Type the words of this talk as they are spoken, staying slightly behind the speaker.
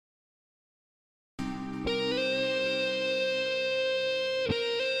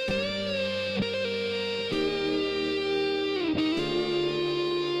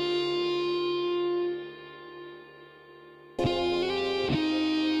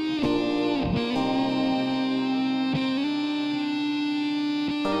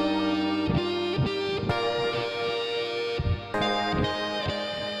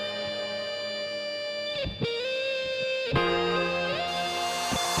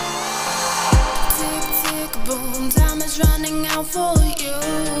Tick, tick, boom, time is running out for you.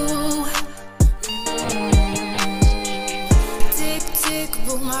 Tick, tick,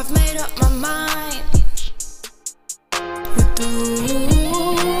 boom, I've made up my mind with you.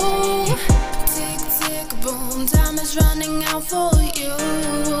 Tick, tick, boom, time is running out for you.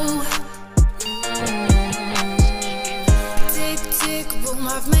 Tick, tick, boom,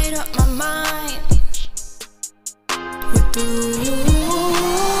 I've made up my mind with you.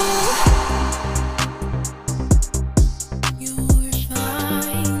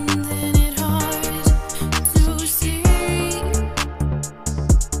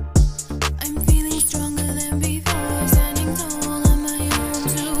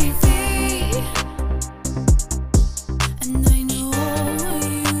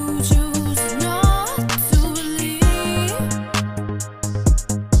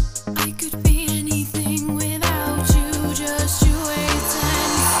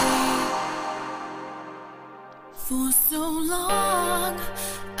 For so long,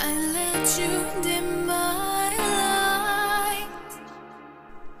 I let you dim my light.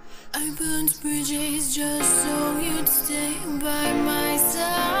 I burned bridges just so you'd stay by my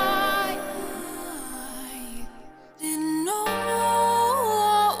side. Didn't know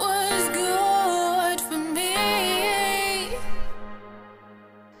what was good for me,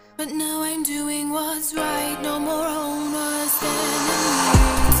 but now I'm doing what's right. No more understanding.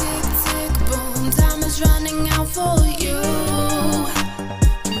 Tick, tick, boom, time is running out for you.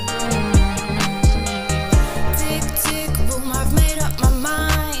 Tick, tick, boom, I've made up my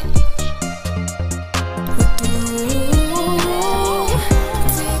mind with you.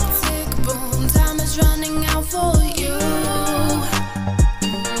 Tick, tick, boom, time is running out for you.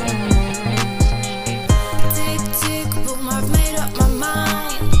 Tick, tick, boom, I've made up my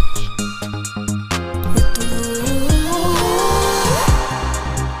mind with you.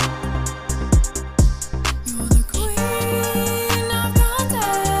 You're the queen of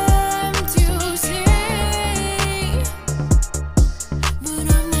contempt, you see, but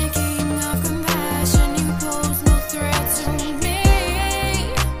I'm the king of compassion. You pose no threat to me.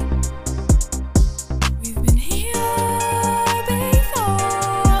 We've been here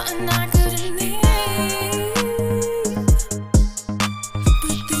before, and I couldn't leave,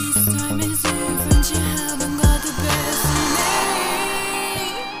 but this time is different. You haven't got the best of me.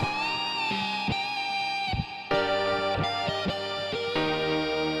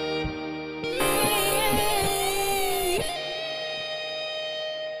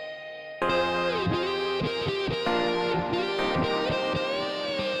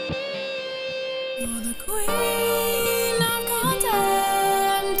 You're the queen of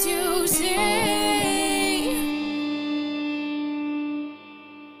contempt, you see,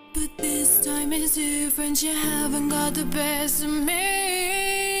 but this time is different. You haven't got the best of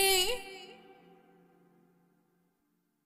me.